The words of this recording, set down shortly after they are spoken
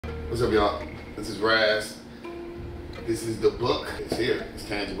What's up, y'all? This is Raz. This is the book. It's here. It's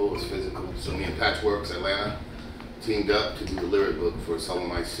tangible. It's physical. So me and Patchworks Atlanta teamed up to do the lyric book for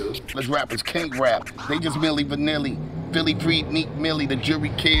Solemnites 2. Those rappers can't rap. They just Milli Vanilli. Philly freed Meek Millie. The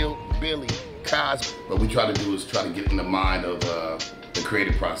jury killed Billy. Kass. What we try to do is try to get in the mind of the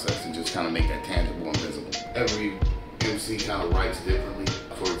creative process and just kind of make that tangible and visible. Every MC kind of writes differently.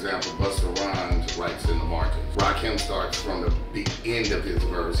 For example, Busta Rhymes writes in the margins. Rakim starts from the end of his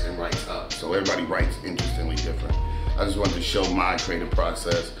verse and writes up. So everybody writes interestingly different. I just wanted to show my creative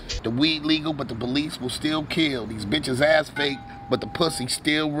process. The weed legal, but the police will still kill. These bitches ass fake, but the pussy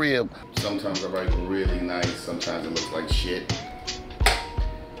still real. Sometimes I write really nice, sometimes it looks like shit.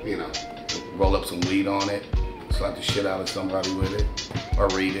 You know, roll up some weed on it, slap the shit out of somebody with it, or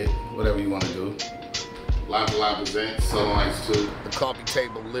read it, whatever you want to do. Line for Line presents Solemnites 2. The coffee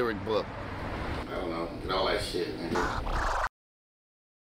table lyric book. I don't know, get all that shit in here.